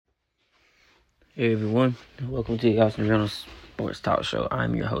Hey everyone, welcome to the Austin Reynolds Sports Talk Show.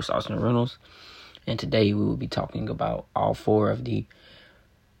 I'm your host, Austin Reynolds, and today we will be talking about all four of the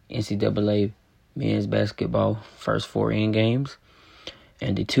NCAA men's basketball first four end games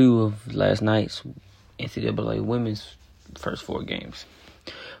and the two of last night's NCAA women's first four games.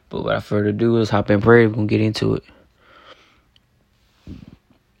 But without further ado, let's hop in prayer. We're going to get into it.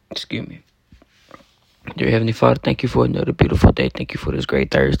 Excuse me. Dear Heavenly Father, thank you for another beautiful day. Thank you for this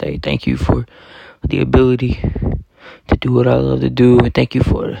great Thursday. Thank you for the ability to do what I love to do. And thank you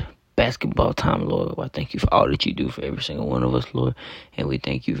for basketball time, Lord. I thank you for all that you do for every single one of us, Lord. And we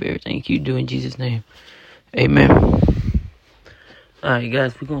thank you for everything you do in Jesus' name. Amen. All right,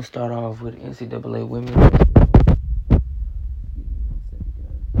 guys, we're going to start off with NCAA women.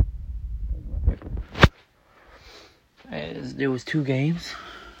 As there was two games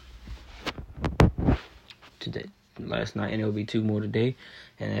today, last night, and there will be two more today.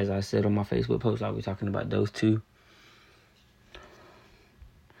 And as I said on my Facebook post, I'll be talking about those two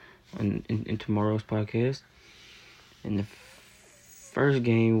in tomorrow's podcast. And the first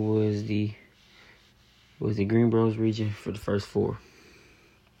game was the Greenboro region for the first four,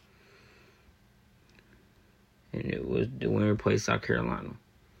 and it was the winner played South Carolina,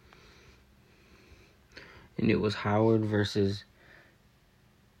 and it was Howard versus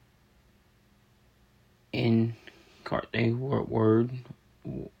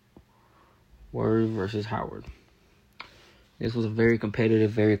Word versus Howard. This was a very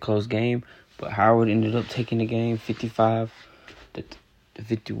competitive, very close game, but Howard ended up taking the game 55 to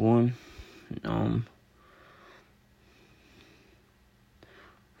 51.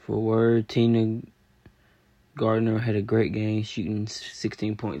 For Word, Tina Gardner had a great game, shooting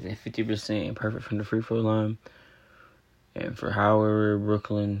 16 points and 50% and perfect from the free throw line. And for Howard,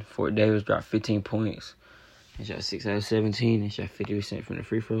 Brooklyn, Fort Davis dropped 15 points and shot 6 out of 17 and shot 50% from the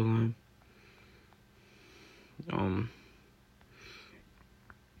free throw line.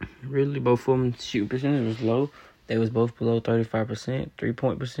 Really, both of them shooting percentage was low. They was both below 35%,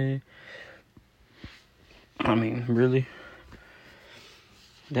 3-point percent. I mean, really,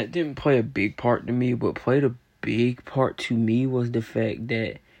 that didn't play a big part to me. What played a big part to me was the fact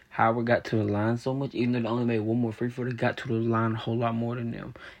that Howard got to the line so much. Even though they only made one more free throw, they got to the line a whole lot more than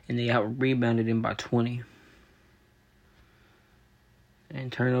them. And they out-rebounded them by 20. And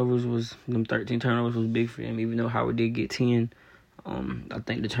them 13 turnovers was big for them, even though Howard did get 10. I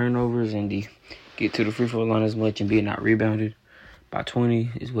think the turnovers and the get to the free throw line as much and being out-rebounded by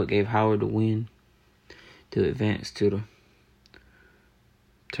 20 is what gave Howard the win to advance to the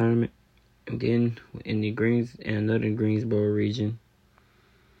tournament. And then in another Greensboro region,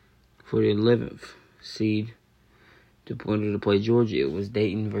 for the 11th seed to play Georgia, it was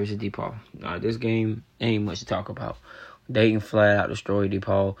Dayton versus DePaul. Now, this game ain't much to talk about. Dayton flat out destroyed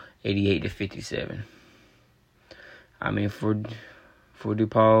DePaul 88 to 57. I mean, for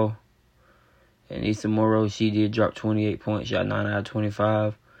DePaul and Issa Morrow, she did drop 28 points, shot 9 out of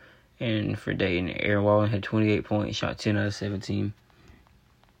 25. And for Dayton, Aaron Wallen had 28 points, shot 10 out of 17.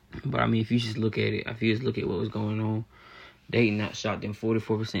 But I mean, if you just look at what was going on, Dayton outshot them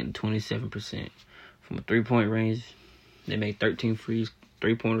 44% to 27% from a 3-point range. They made 13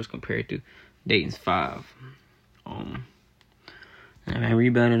 three-pointers compared to Dayton's 5. And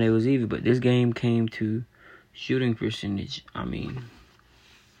rebounding, they was even, but this game came to shooting percentage. I mean,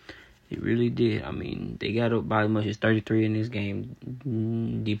 it really did. I mean, they got up by as much as 33 in this game.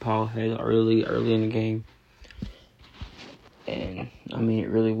 DePaul had early in the game. And, I mean, it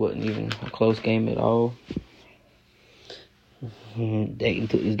really wasn't even a close game at all. Dayton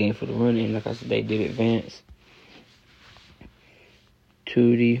took this game for the run, and like I said, they did advance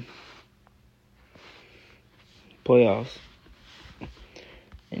to the playoffs.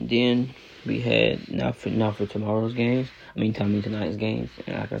 And then we had now for tomorrow's games. Tonight's games.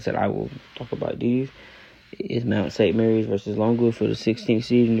 And like I said, I will talk about these. It's Mount St. Mary's versus Longwood for the 16th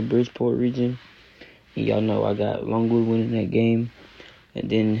seed in the Bridgeport region. And y'all know I got Longwood winning that game. And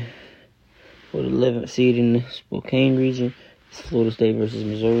then for the 11th seed in the Spokane region, it's Florida State versus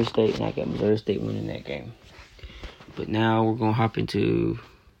Missouri State. And I got Missouri State winning that game. But now we're going to hop into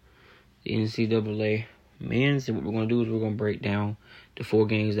the NCAA men's. And what we're going to do is we're going to break down the 4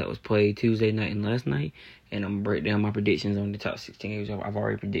 games that was played Tuesday night and last night. And I'm going to break down my predictions on the top 16 games. I've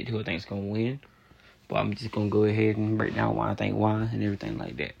already predicted who I think is going to win. But I'm just going to go ahead and break down why I think why and everything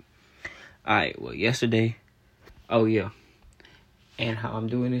like that. Alright, well, yesterday. Oh, yeah. And how I'm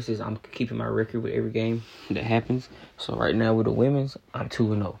doing this is I'm keeping my record with every game that happens. So right now with the women's, I'm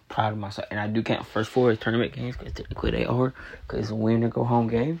 2-0. Proud of myself. And I do count first 4 as tournament games because technically they are. Because it's a win or go home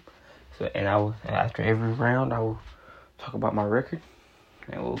game. So, and after every round, I will talk about my record.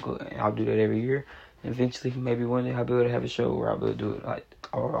 And we'll go. And I'll do that every year. And eventually, maybe one day I'll be able to have a show where I'll be able to do it like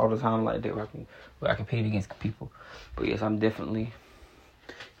all the time like that, where I compete against people. But yes, I'm definitely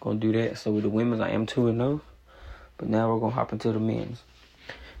gonna do that. So with the women's, I am 2-0. But now we're gonna hop into the men's.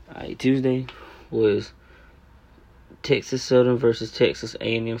 Alright, Tuesday was Texas Southern versus Texas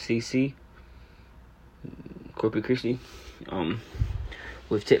A&M CC. Corpus Christi.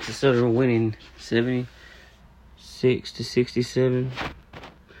 With Texas Southern winning 76-67.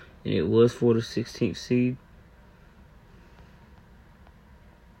 And it was for the 16th seed.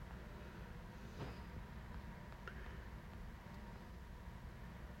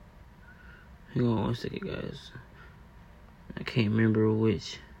 Hang on one second, guys. I can't remember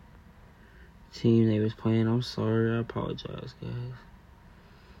which team they was playing. I'm sorry. I apologize, guys.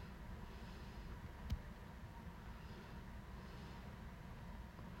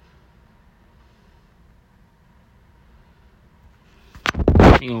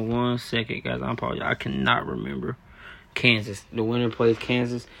 Hang on one second, guys. I apologize. I cannot remember. Kansas. The winner plays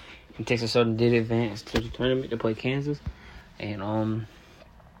Kansas. And Texas Southern did advance to the tournament to play Kansas. And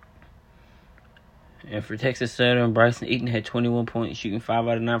for Texas Southern, Bryson Eaton had 21 points, shooting 5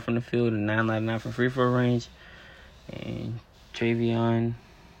 out of 9 from the field and 9 out of 9 from free throw range. And Travion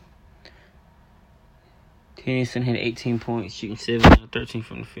Tennyson had 18 points, shooting 7 out of 13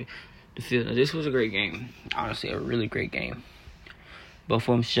 from the field. Now, this was a great game. Honestly, a really great game. Both of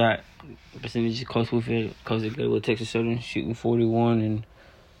them shot percentages close with it. Close together with Texas Southern shooting 41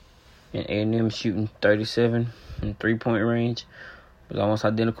 and A&M shooting 37 in 3-point range. It was almost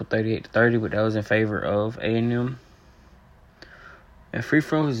identical, 38-30, but that was in favor of A&M. And free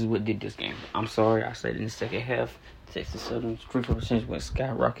throws is what did this game. I'm sorry, I said in the second half, Texas Southern's free throw percentage went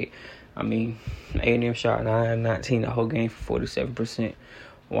skyrocket. I mean, A&M shot 9-19 the whole game for 47%,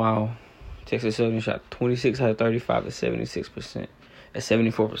 while Texas Southern shot 26 out of 35 at 76%. At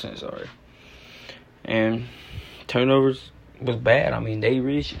 74%, sorry. And turnovers was bad. I mean, they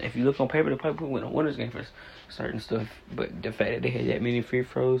reached, if you look on paper, they probably win a winner's game for certain stuff. But the fact that they had that many free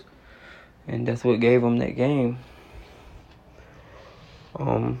throws, and that's what gave them that game.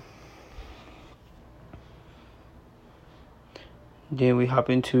 Then we hop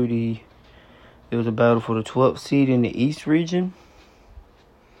into it was a battle for the 12th seed in the East region.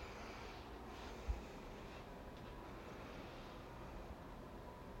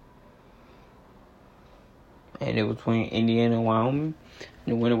 And it was between Indiana and Wyoming. And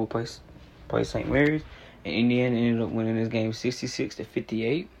the winner would play St. Mary's. And Indiana ended up winning this game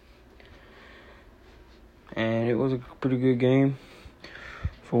 66-58. And it was a pretty good game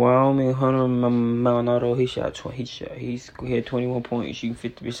for Wyoming. Hunter Maldonado, he had 21 points, shooting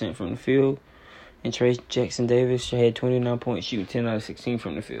 50% from the field. And Trey Jackson Davis had 29 points, shooting 10 out of 16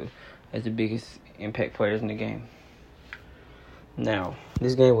 from the field. As the biggest impact players in the game. Now,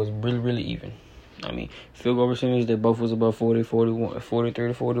 this game was really, really even. I mean, field goal percentage, they both was above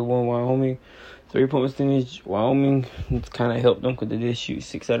 43-41 Wyoming. 3-point percentage, Wyoming kind of helped them because they did shoot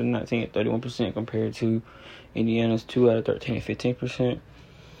 6 out of 19 at 31% compared to Indiana's 2 out of 13 at 15%.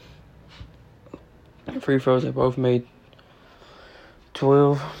 Free throws, they both made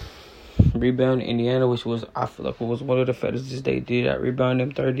 12. Rebound Indiana, which was, I feel like, was one of the factors they did. Out-rebound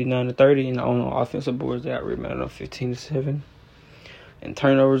them 39-30, and on offensive boards, they out-rebounded them 15-7. And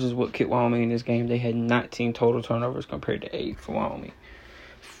turnovers is what kept Wyoming in this game. They had 19 total turnovers compared to 8 for Wyoming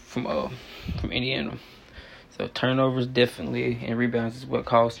from Indiana. So turnovers definitely and rebounds is what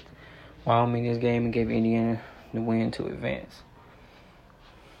cost Wyoming this game and gave Indiana the win to advance.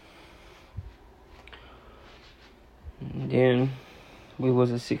 And then we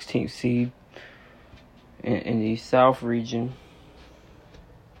was a 16th seed in the South region.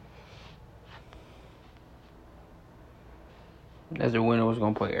 As the winner was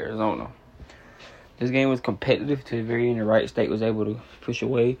going to play Arizona. This game was competitive to the very end. The Wright State was able to push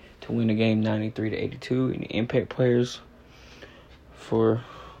away to win the game 93-82. And the impact players for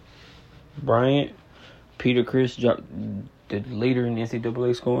Bryant, Peter Chris dropped the leader in the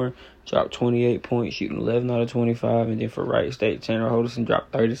NCAA scoring, dropped 28 points, shooting 11 out of 25. And then for Wright State, Chandler Holderson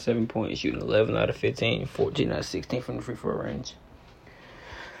dropped 37 points, shooting 11 out of 15, 14 out of 16 from the free throw range.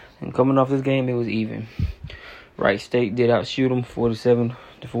 And coming off this game, it was even. Wright State did outshoot them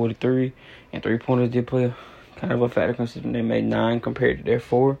 47-43, and 3-pointers did play kind of a factor considering they made 9 compared to their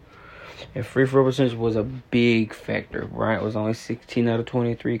 4. And free throw percentage was a big factor. Bryant was only 16 out of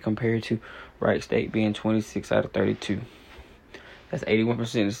 23 compared to Wright State being 26 out of 32. That's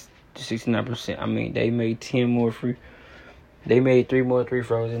 81% to 69%. I mean, they made 3 more free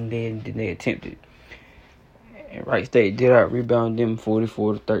throws than they attempted. And Wright State did out rebound them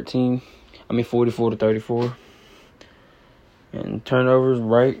 44-34. And turnovers,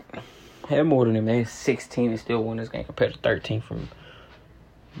 right, had more than them. They had 16 and still won this game compared to 13 from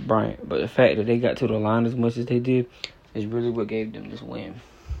Bryant. But the fact that they got to the line as much as they did is really what gave them this win.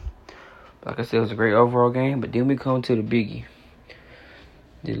 Like I said, it was a great overall game. But then we come to the biggie,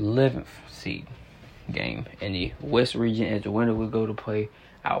 the 11th seed game in the West region, as the winner would go to play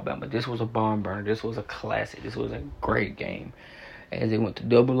Alabama. This was a barn burner. This was a classic. This was a great game. As they went to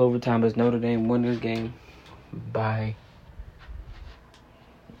double overtime, as Notre Dame won this game by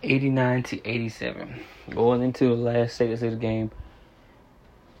 89-87. Going into the last seconds of the game,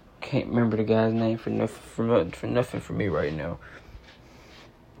 can't remember the guy's name for nothing for me right now.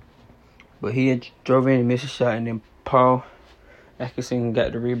 But he had drove in and missed a shot, and then Paul Atkinson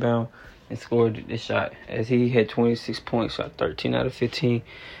got the rebound and scored the shot, as he had 26 points, shot 13 out of 15.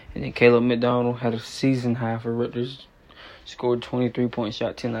 And then Caleb McDonald had a season high for Rutgers, scored 23 points,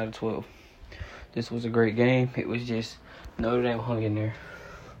 shot 10 out of 12. This was a great game. It was just Notre Dame hung in there.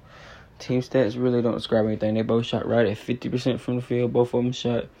 Team stats really don't describe anything. They both shot right at 50% from the field. Both of them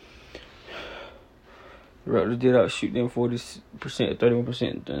shot. Rutgers did outshoot them 40%,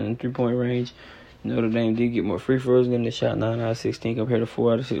 31% in three-point range. Notre Dame did get more free throws than them. They shot 9 out of 16 compared to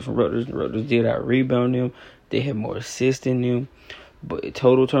 4 out of 6 from Rutgers. Rutgers did out-rebound them. They had more assists than them. But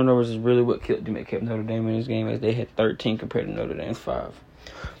total turnovers is really what kept Notre Dame in this game, as they had 13 compared to Notre Dame's 5.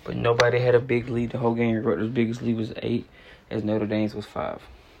 But nobody had a big lead the whole game. Rutgers' biggest lead was 8, as Notre Dame's was 5.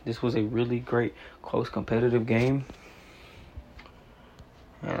 This was a really great, close, competitive game.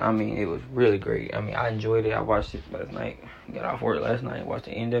 And, I mean, it was really great. I mean, I enjoyed it. I watched it last night. Got off work last night and watched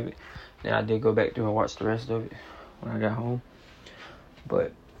the end of it. Then I did go back through and watch the rest of it when I got home.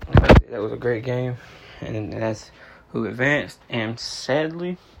 But that was a great game. And that's who advanced. And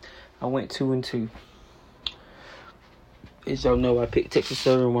sadly, I went 2-2. As y'all know, I picked Texas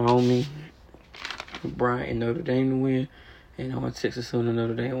Southern, Wyoming, Bryant, and Notre Dame to win. And I went Texas Southern and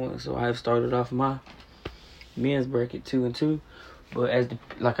Notre Dame won. So I have started off my men's bracket 2-2. But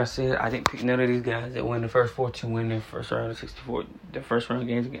like I said, I didn't pick none of these guys that win the first 4 to win their first round of 64. The first round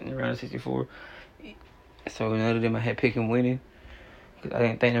games getting the round of 64. So none of them I had picking winning, because I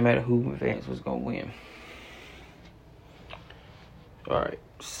didn't think no matter who advanced was gonna win. All right,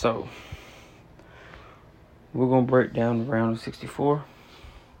 so we're gonna break down the round of 64.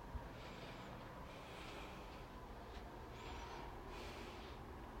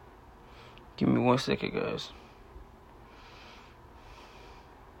 Give me 1 second, guys.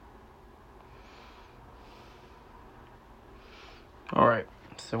 Alright,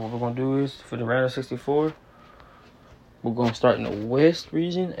 so what we're going to do is, for the round of 64, we're going to start in the West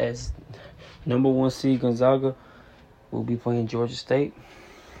region, as number 1 seed Gonzaga will be playing Georgia State.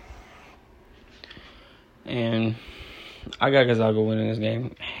 And I got Gonzaga winning this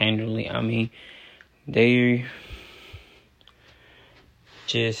game handily. I mean, these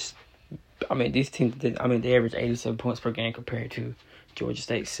teams, they average 87 points per game compared to Georgia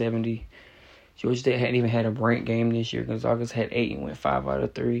State 70. Georgia State hadn't even had a ranked game this year. Gonzaga's had 8 and went 5 out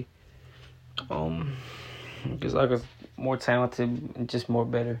of 3. Gonzaga's more talented and just more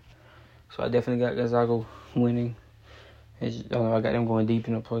better. So I definitely got Gonzaga winning. I got them going deep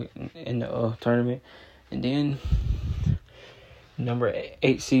in the tournament. And then number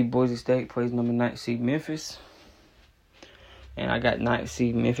 8 seed Boise State plays number 9 seed Memphis. And I got 9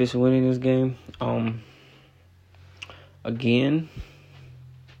 seed Memphis winning this game. Again,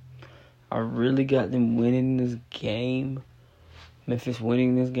 I really got them winning this game. Memphis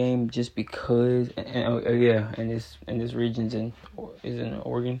winning this game just because, and this region's is in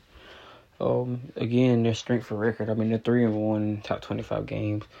Oregon. Again, their strength for record. I mean, they're 3-1 in top 25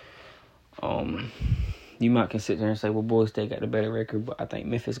 games. You might can sit there and say, well, Boise State got the better record, but I think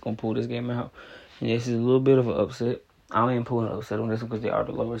Memphis is gonna pull this game out. And this is a little bit of an upset. I ain't pulling an upset on this one because they are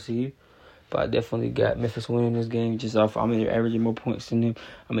the lower seed. But I definitely got Memphis winning this game just off. I mean, they're averaging more points than them.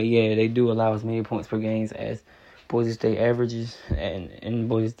 I mean, yeah, they do allow as many points per game as Boise State averages. And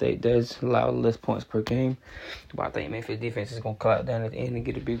Boise State does allow less points per game. But I think Memphis defense is going to clout down at the end and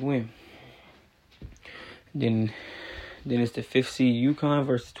get a big win. Then it's the 5th seed UConn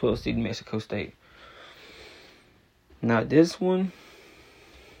versus 12th seed Mexico State. Now, this one,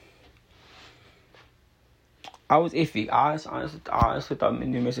 I was iffy. I honestly thought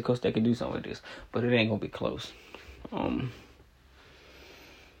New Mexico State could do something with this, but it ain't gonna be close.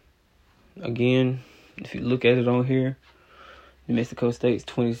 Again, if you look at it on here, New Mexico State's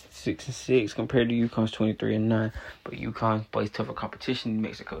 26-6 compared to UConn's 23-9. But UConn plays tougher competition than New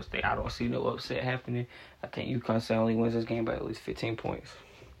Mexico State. I don't see no upset happening. I think UConn only wins this game by at least 15 points.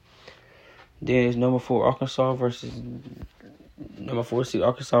 Then it's number 4 seed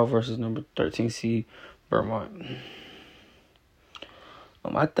Arkansas versus number 13 seed Vermont.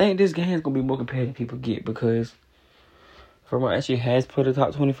 I think this game is gonna be more competitive than people get because Vermont actually has played a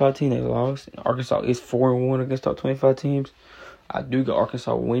top 25 team. They lost. And Arkansas is 4-1 against top 25 teams. I do got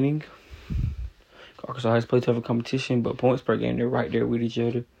Arkansas winning. Arkansas has played tougher competition, but points per game, they're right there with each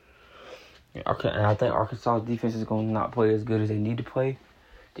other. And I think Arkansas's defense is going to not play as good as they need to play.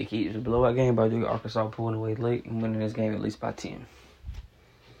 They keep it a blowout game, but I do got Arkansas pulling away late and winning this game at least by 10.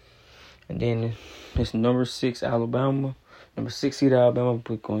 And then it's number 6 Alabama. Number 6 seed Alabama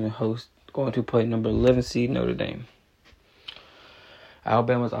going to play number 11 seed Notre Dame.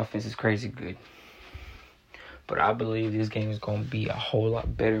 Alabama's offense is crazy good. But I believe this game is going to be a whole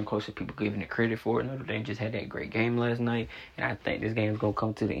lot better and closer to people giving it credit for it. Notre Dame just had that great game last night. And I think this game is going to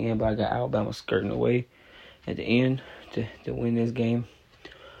come to the end. But I got Alabama skirting away at the end to win this game.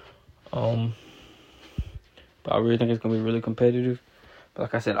 But I really think it's going to be really competitive. But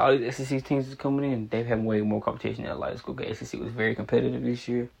like I said, all these SEC teams is coming in. They've had way more competition than Light School. SEC was very competitive this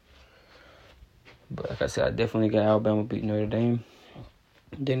year. But like I said, I definitely got Alabama beating Notre Dame.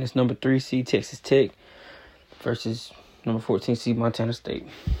 Then it's number 3 seed Texas Tech versus number 14 seed Montana State.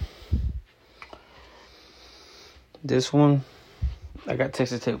 This one, I got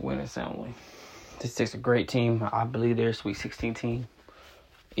Texas Tech winning soundly. Texas Tech's a great team. I believe they're a Sweet 16 team.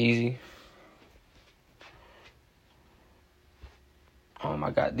 Easy. I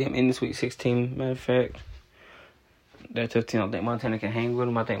got them in the Sweet 16, matter of fact. They're a tough team. I think Montana can hang with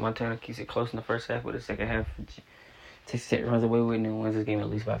them. I think Montana keeps it close in the first half, but the second half, Texas Tech runs away with it and wins this game at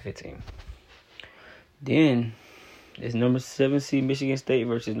least by 15. Then, it's number 7 seed Michigan State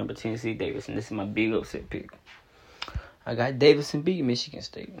versus number 10 seed Davidson. This is my big upset pick. I got Davidson beating Michigan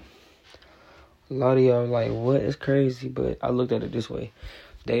State. A lot of y'all are like, what? It's crazy. But I looked at it this way.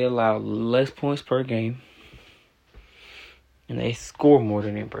 They allow less points per game. And they score more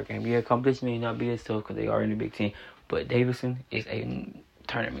than them per game. Yeah, competition may not be as tough because they are in the Big Ten. But Davidson is a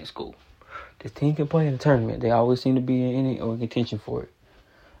tournament school. This team can play in the tournament. They always seem to be in it or in contention for it.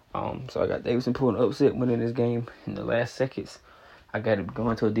 So I got Davidson pulling an upset, winning this game in the last seconds. I got it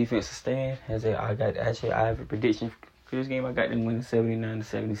going to a defensive stand. I have a prediction for this game. I got them winning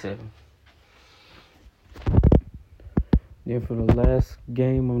 79-77. Then for the last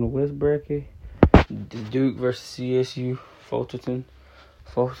game on the West bracket, the Duke versus CSU, Fulton.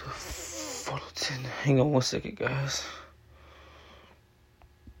 Hang on one second, guys.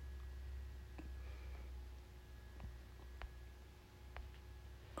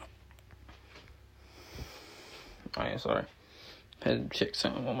 I am sorry. Had to check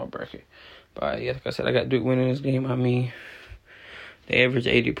something on my bracket. But yeah, like I said, I got Duke winning this game. I mean, they average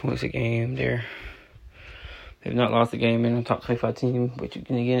 80 points a game. They've not lost a game in the top 25 team, which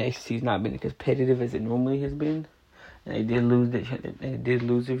again, the ACC has not been as competitive as it normally has been. And they did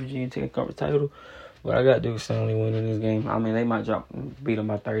lose the Virginia Tech conference title. But I got Duke soundly winning this game. I mean, they might beat them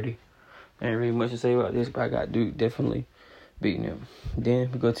by 30. Ain't really much to say about this, but I got Duke definitely beating them.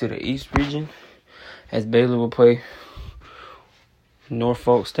 Then we go to the East region, as Baylor will play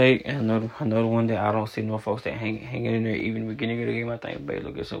Norfolk State. And another one that I don't see Norfolk State hanging in there even in the beginning of the game. I think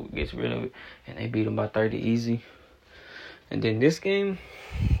Baylor gets rid of it, and they beat them by 30 easy. And then this game,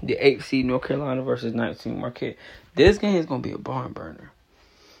 the 8th seed North Carolina versus 9th seed Marquette. This game is going to be a barn burner.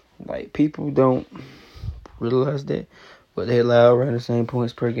 Like, people don't realize that, but they allow around the same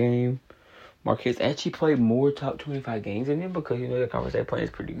points per game. Marquette's actually played more top 25 games than them because, the conference they play is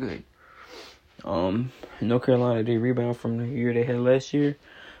pretty good. North Carolina did rebound from the year they had last year,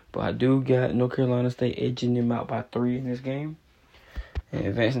 but I do got North Carolina State edging them out by 3 in this game and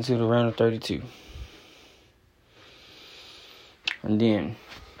advancing to the round of 32. And then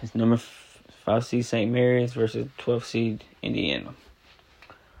it's number 5 seed St. Mary's versus 12th seed Indiana.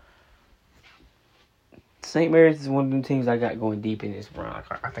 St. Mary's is one of them teams I got going deep in this round.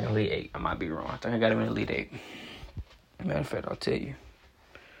 I think Elite 8. I might be wrong. I think I got them in Elite 8. Matter of fact, I'll tell you.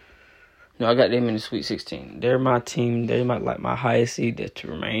 No, I got them in the Sweet 16. They're my team. They're my highest seed that to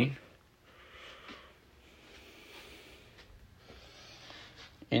remain.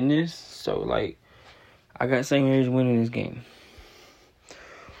 In this, so I got St. Mary's winning this game.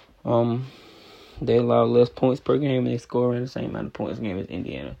 They allow less points per game and they score around the same amount of points a game as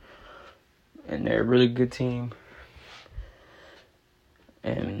Indiana. And they're a really good team.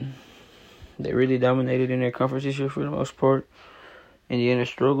 And they really dominated in their conference this year for the most part. Indiana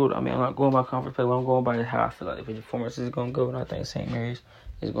struggled. I mean, I'm not going by conference play, but I'm going by how I feel like the performance is going to go. And I think St. Mary's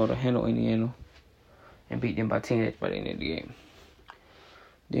is going to handle Indiana and beat them by 10 by the end of the game.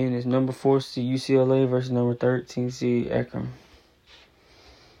 Then it's number 4 seed UCLA versus number 13 seed Akron.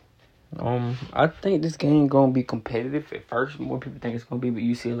 I think this game gonna be competitive at first. More people think it's gonna be, but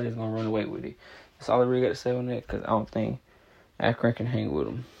UCLA is gonna run away with it. That's all I really got to say on that, because I don't think Akron can hang with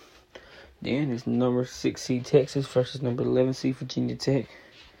them. Then it's number 6 seed Texas versus number 11 seed Virginia Tech.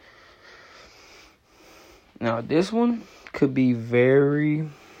 Now this one could be very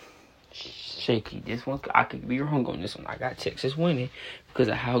shaky. This one, I could be wrong on this one. I got Texas winning because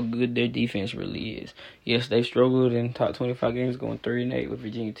of how good their defense really is. Yes, they struggled in top 25 games, going 3-8, with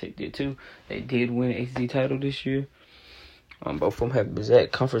Virginia Tech did too. They did win an ACC title this year. Both of them have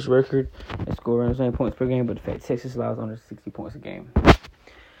exact conference record and score around the same points per game, but the fact Texas allows under 60 points a game.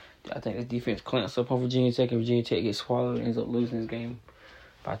 I think this defense clamps up on Virginia Tech, and Virginia Tech gets swallowed and ends up losing this game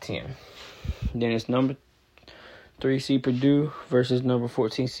by 10. Then it's number 3 seed Purdue versus number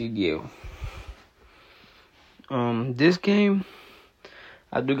 14 seed Yale. This game,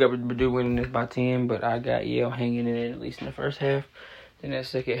 I do got Purdue winning this by 10, but I got Yale hanging in it at least in the first half. Then that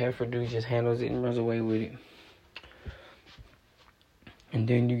second half, Purdue just handles it and runs away with it. And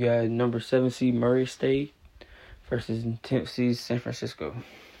then you got number 7 seed Murray State versus 10th seed San Francisco.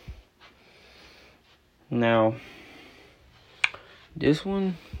 Now, this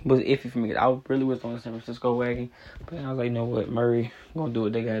one was iffy for me. I really was on the San Francisco wagon, but I was like, you know what, Murray gonna do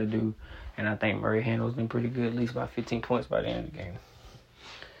what they gotta do, and I think Murray handles them pretty good, at least by 15 points by the end of the game.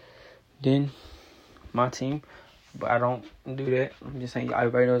 Then my team, but I don't do that. I'm just saying,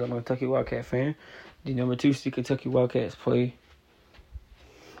 everybody knows I'm a Kentucky Wildcat fan. The number 2 seed Kentucky Wildcats play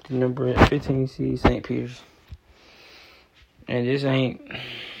the number 15 seed St. Peter's, and this ain't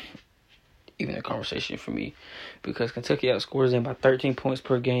even a conversation for me because Kentucky outscores them by 13 points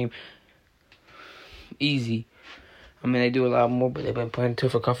per game. Easy. I mean, they do a lot more, but they've been playing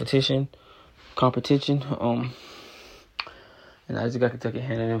tougher competition. And I just got Kentucky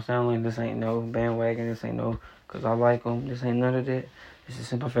handing them sounding. This ain't no bandwagon. This ain't no because I like them. This ain't none of that. It's the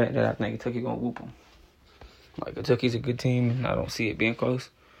simple fact that I think Kentucky gonna whoop them. Like, Kentucky's a good team, and I don't see it being close.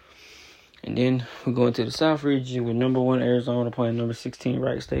 And then we go into the South region with number 1 Arizona playing number 16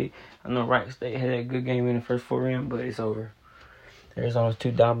 Wright State. I know Wright State had a good game in the first 4 rounds, but it's over. Arizona's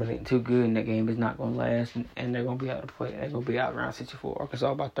too dominant and too good, and that game is not going to last, and they're going to be out to play. They're going to be out around 64.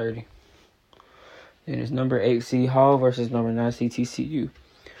 Arkansas by 30. Then it's number 8 seed Hall versus number 9 seed TCU.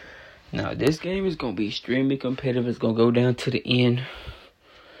 Now, this game is going to be extremely competitive. It's going to go down to the end.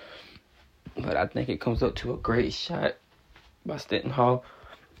 But I think it comes up to a great shot by Stetton Hall,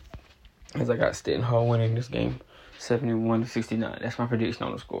 as I got Stetton Hall winning this game 71-69. That's my prediction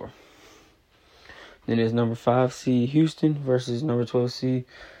on the score. Then there's number 5 seed Houston versus number 12 seed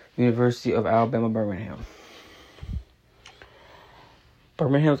University of Alabama Birmingham.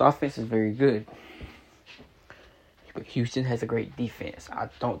 Birmingham's offense is very good, but Houston has a great defense. I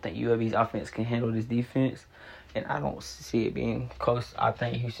don't think UAB's offense can handle this defense, and I don't see it being close. I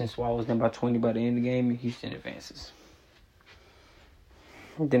think Houston swallows them by 20 by the end of the game, and Houston advances.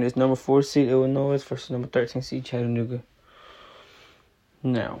 Then it's number 4 seed Illinois versus number 13 seed Chattanooga.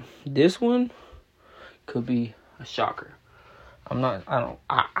 Now, this one could be a shocker. I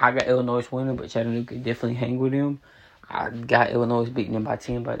got Illinois winning, but Chattanooga definitely hang with them. I got Illinois beating them by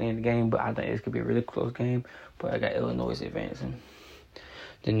 10 by the end of the game, but I think this could be a really close game. But I got Illinois advancing.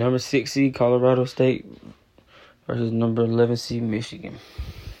 The number 6 seed Colorado State versus number 11 seed Michigan.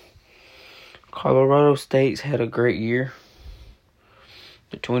 Colorado State's had a great year.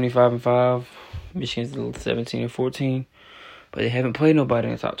 They're 25-5. Michigan's 17-14, but they haven't played nobody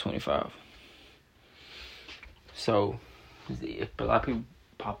in the top 25. So, a lot of people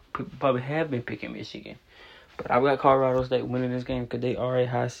probably have been picking Michigan, but I've got Colorado State winning this game because they are a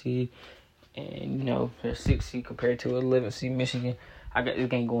high seed, and they're 6 seed compared to 11 seed Michigan. I got this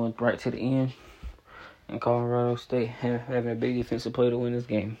game going right to the end, and Colorado State having a big defensive play to win this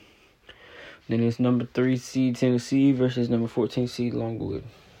game. Then it's number 3 seed Tennessee versus number 14 seed Longwood.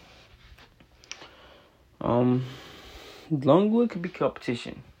 Longwood could be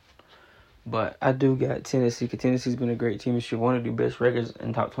competition, but I do got Tennessee because Tennessee's been a great team. It's one of the best records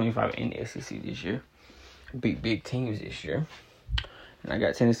in top 25 in the SEC this year. Beat big teams this year. And I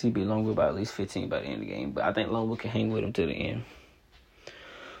got Tennessee beat Longwood by at least 15 by the end of the game, but I think Longwood can hang with them to the end.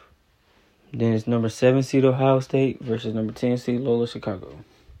 Then it's number 7 seed Ohio State versus number 10 seed Loyola Chicago.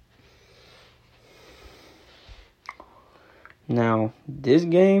 Now, this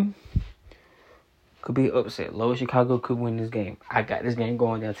game could be upset. Loyola Chicago could win this game. I got this game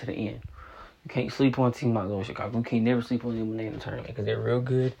going down to the end. You can't sleep on a team like Loyola Chicago. You can't never sleep on them when they're in the tournament because they're real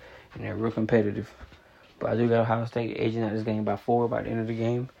good and they're real competitive. But I do got Ohio State edging out this game by 4 by the end of the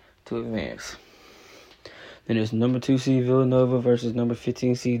game to advance. Then there's number 2 seed Villanova versus number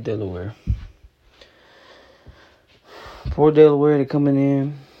 15 seed Delaware. For Delaware, they're coming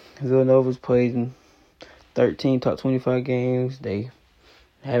in. Villanova's played in 13 top 25 games. They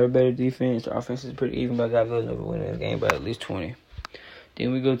have a better defense. The offense is pretty even, but I got Villanova winning this game by at least 20.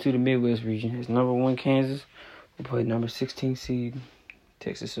 Then we go to the Midwest region. It's number 1 Kansas. We play number 16 seed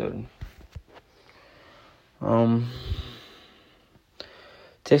Texas Southern.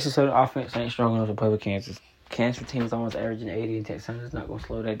 Texas Southern offense ain't strong enough to play with Kansas. Kansas team is almost averaging 80, and Texas Southern is not going to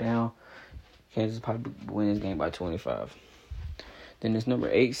slow that down. Kansas probably win this game by 25. Then it's number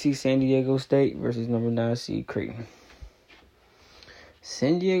 8 seed San Diego State versus number 9 seed Creighton.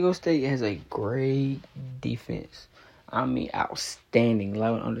 San Diego State has a great defense. I mean, outstanding,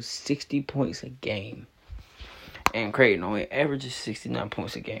 allowing under 60 points a game. And Creighton only averages 69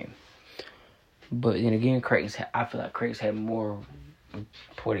 points a game. But then again, I feel like Creighton's had more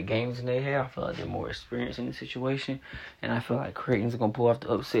important games than they have. I feel like they're more experienced in the situation. And I feel like Creighton's going to pull off the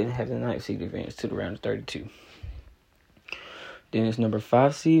upset and have the 9th seed advance to the round of 32. Then it's number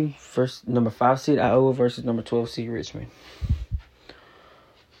 5 seed Iowa versus number 12 seed Richmond.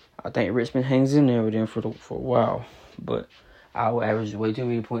 I think Richmond hangs in there with them for a while. But Iowa averages way too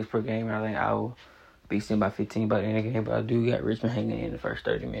many points per game. And I think Iowa beats them by 15 by the end of the game. But I do got Richmond hanging in the first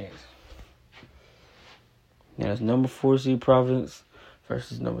 30 minutes. Now it's number 4 seed Providence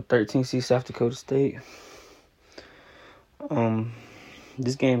versus number 13 seed South Dakota State.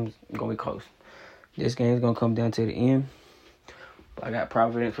 This game's going to be close. This game's going to come down to the end. But I got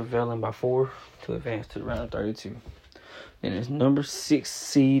Providence prevailing by 4 to advance to the round of 32. Then it's number 6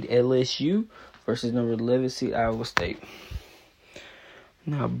 seed LSU versus number 11 seed Iowa State.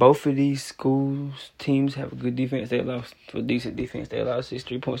 Now, both of these teams have a good defense. They allow decent defense. They allow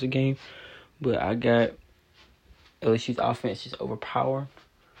 63 points a game. But I got LSU's offense just overpowered,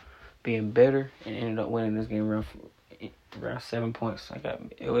 being better, and ended up winning this game around 7 points. I got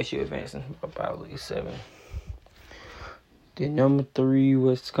LSU advancing about at least 7. Then number 3,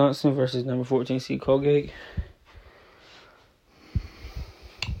 Wisconsin versus number 14 seed Colgate.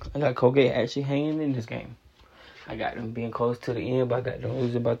 I got Colgate actually hanging in this game. I got them being close to the end, but I got them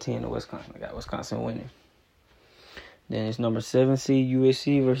losing by 10 to Wisconsin. I got Wisconsin winning. Then it's number 7 seed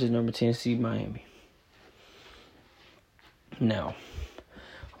USC versus number 10 seed Miami. Now,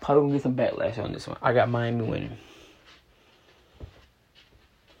 I'm probably going to get some backlash on this one. I got Miami winning.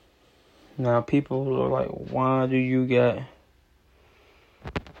 Now, people are like, why would you do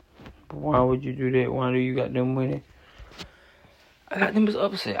that? Why do you got them winning? I got them as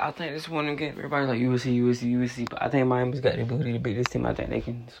upset. I think this one again. Everybody's like USC, but I think Miami's got the ability to beat this team. I think they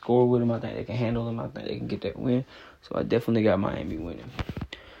can score with them. I think they can handle them. I think they can get that win. So I definitely got Miami winning.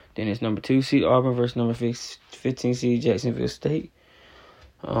 Then it's number 2 seed Auburn versus number 15 seed Jacksonville State.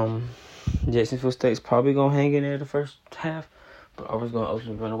 Jacksonville State's probably gonna hang in there the first half, but Auburn's gonna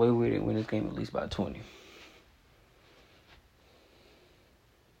ultimately run away with it and win this game at least by 20.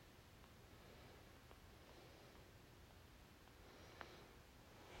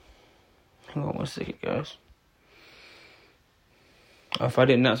 Hang on one second, guys. If I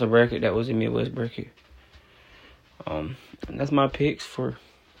didn't announce a bracket, that was a Midwest bracket. And that's my picks for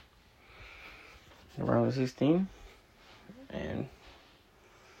the round of 16. And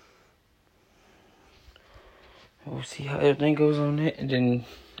we'll see how everything goes on that. And then,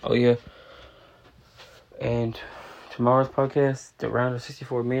 and tomorrow's podcast, the round of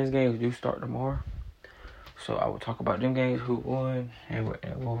 64 men's games do start tomorrow. So I will talk about them games, who won, and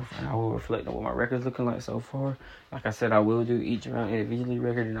I will reflect on what my record's looking like so far. Like I said, I will do each round individually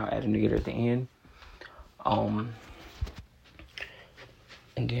record, and I'll add them together at the end. And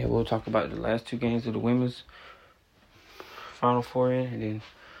then we'll talk about the last 2 games of the women's Final Four and then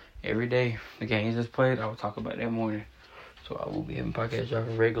every day the games that's played, I will talk about that morning. So I will be having podcasts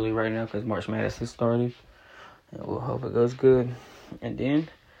dropping regularly right now because March Madness has started, and we'll hope it goes good. And then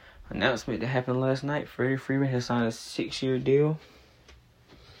announcement that happened last night: Freddie Freeman has signed a 6-year deal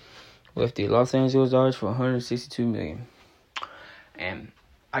with the Los Angeles Dodgers for $162 million. And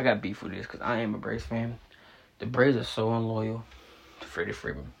I got beef with this because I am a Braves fan. The Braves are so unloyal to Freddie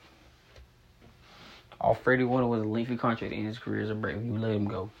Freeman. All Freddie wanted was a lengthy contract in his career as a Brave. You let him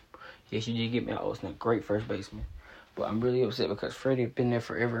go. Yes, you did get me Olsen, a great first baseman. But I'm really upset because Freddie been there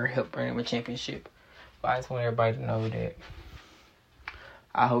forever and helped bring him a championship. But I just want everybody to know that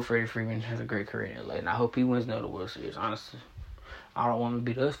I hope Freddie Freeman has a great career in LA, and I hope he wins another World Series. Honestly, I don't want him to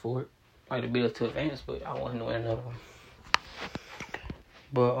beat us for it, like to beat us to advance, but I want him to win another one.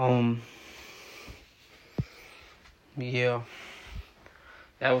 But yeah,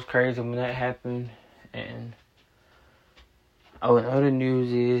 that was crazy when that happened. And in other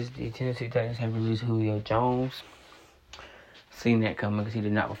news is the Tennessee Titans have released Julio Jones. Seen that coming because he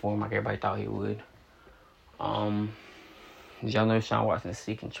did not perform like everybody thought he would. Y'all know Sean Watson is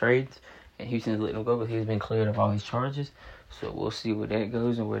seeking trades, and Houston's letting him go because he's been cleared of all his charges. So we'll see where that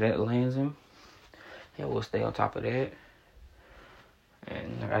goes and where that lands him. And we'll stay on top of that.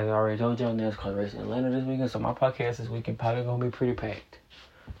 And like I already told y'all, NASCAR race in Atlanta this weekend. So my podcast this weekend probably going to be pretty packed.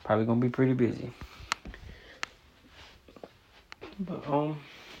 Probably going to be pretty busy. But,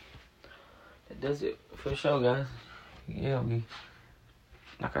 that does it for the show, guys. Yeah,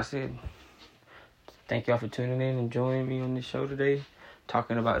 like I said, thank y'all for tuning in and joining me on this show today.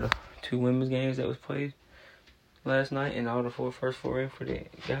 Talking about the 2 women's games that was played last night and all the first four in for the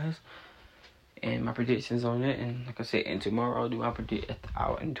guys. And my predictions on that. And like I said, and tomorrow I will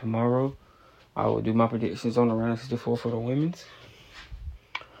do my predictions on the round of 64 for the women's.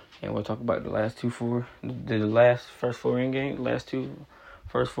 And we'll talk about the last first four in games.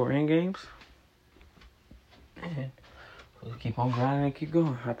 And we'll keep on grinding and keep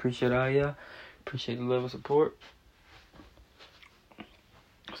going. I appreciate all y'all. Appreciate the love and support.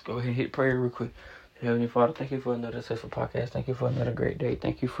 Let's go ahead and hit prayer real quick. Heavenly Father, thank you for another successful podcast. Thank you for another great day.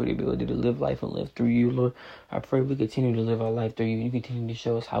 Thank you for the ability to live life and live through you, Lord. I pray we continue to live our life through you. You continue to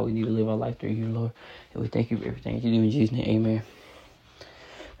show us how we need to live our life through you, Lord. And we thank you for everything you do in Jesus' name. Amen.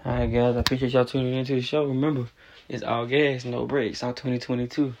 All right, guys. I appreciate y'all tuning into the show. Remember, it's all gas, no brakes. All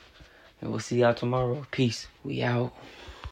 2022. And we'll see y'all tomorrow. Peace. We out.